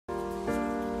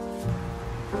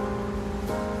Sit.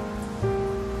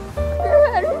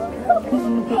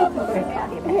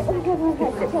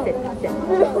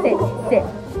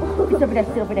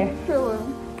 Sit over there. Sure.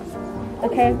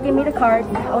 Okay, give me the card.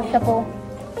 I'll shuffle.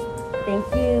 Thank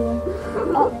you.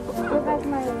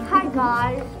 Hi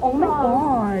guys. Oh my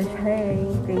gosh. Hey,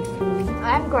 Gracie.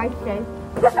 I'm Gracie.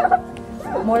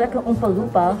 More like an Oompa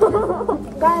Loompa.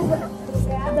 Guys,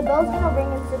 the bell's gonna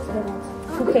ring in 6 minutes.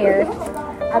 Who cares?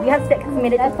 You have 6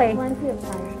 minutes to play. Plenty of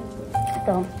time.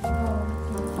 So,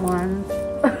 1.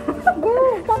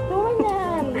 Girl, stop doing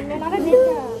that. You're not a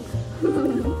ninja.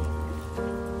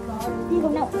 You go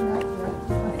now.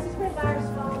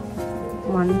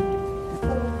 1.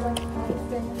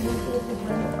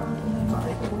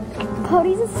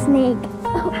 Cody's a snake.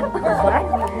 What?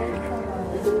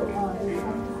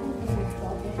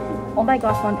 Oh my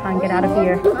gosh, 1 time, get out of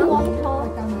here. 1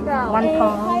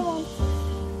 time.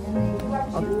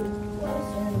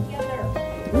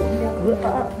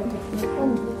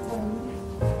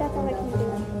 That's all I can do.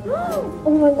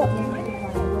 Oh my god.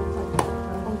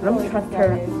 I don't trust her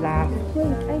laugh. Wait, I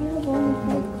have only 5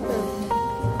 cards.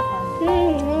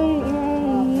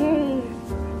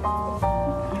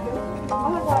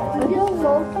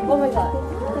 Oh my god.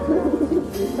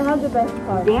 I have the best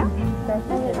card. Yeah? That's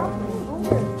such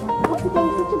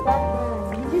a bad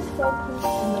man. You just so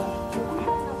cute.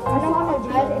 I don't want to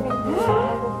dread and then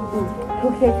Who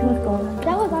cares who's going?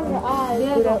 that was on your eyes.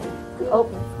 Scoot up. Oh,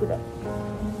 scoot up.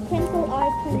 Cancel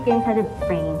eyes. This game has a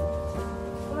brain.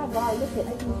 Oh my god, look at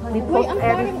it. We post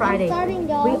every Friday.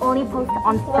 We only post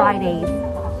on Fridays.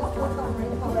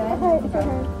 Okay, it's your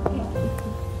turn.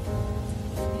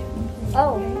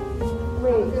 Oh.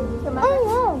 Wait. Oh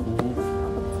no.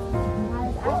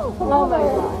 Oh my god.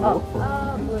 Oh.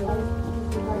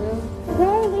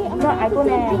 Really? No, I go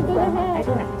next. I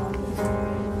go next.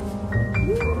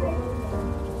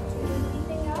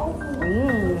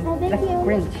 Like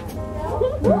Grinch.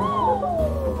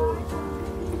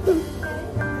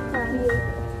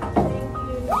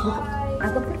 I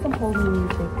go put some holy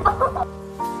music.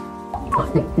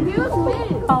 Excuse me.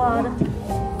 God.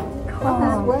 I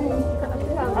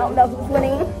don't know who's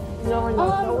winning.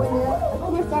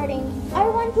 We're starting. I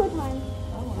won 2 times.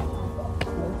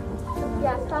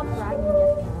 Yeah, stop bragging.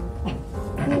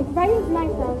 Bragging's my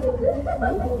turn.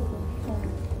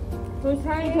 Whose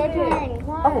turn? Your turn.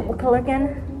 Oh, what color again?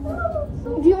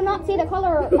 Do you not see the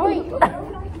color? Oh, you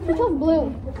chose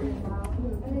blue.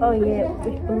 Oh yeah,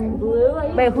 blue.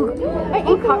 Wait, who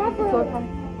card?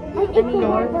 I mean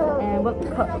yours. And what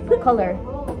color?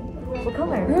 What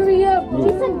color? Hurry up! She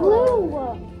said blue.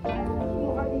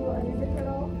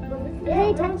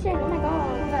 Pay attention! Oh my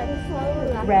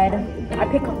god! Red. I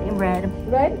pick up in red.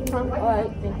 Red?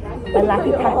 Alright. My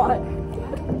lucky pack.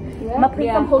 I'm gonna play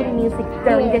some holy music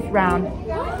during this round.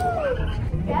 You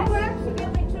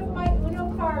accidentally took my Uno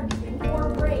cards before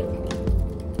break.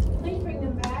 Please bring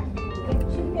them back. We have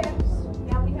 2 decks.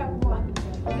 Now we have 1.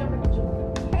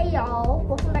 Hey y'all,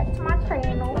 welcome back to my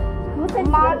channel.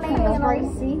 My name is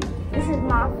Gracie. This is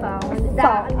my phone. Whose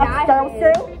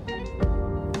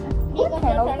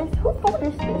phone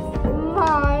is this?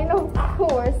 Mine, of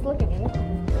course. Look at me.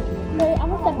 Wait, I'm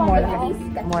gonna step on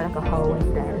More like a hoe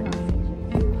instead.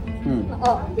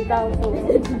 Oh, that was so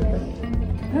good.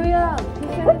 Hurry up!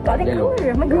 What got it color?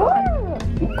 Oh my god!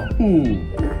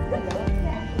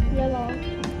 Yellow.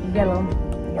 Yellow.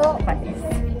 Oh. Like this.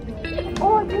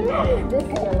 Oh, I think this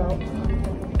yellow.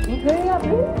 Hurry up!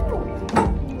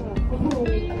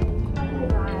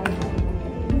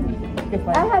 This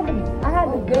one. I had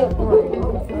the good one.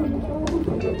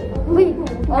 Wait.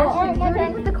 Oh, alright, my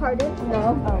turn with the card in? No.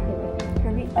 Oh, okay.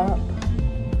 Hurry up.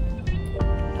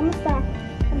 I'm stacking.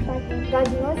 Guys,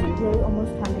 you know it's really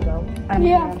almost time to go.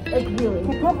 Yeah. Like really.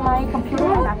 Pick up my computer.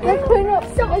 Let's clean up.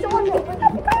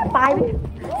 5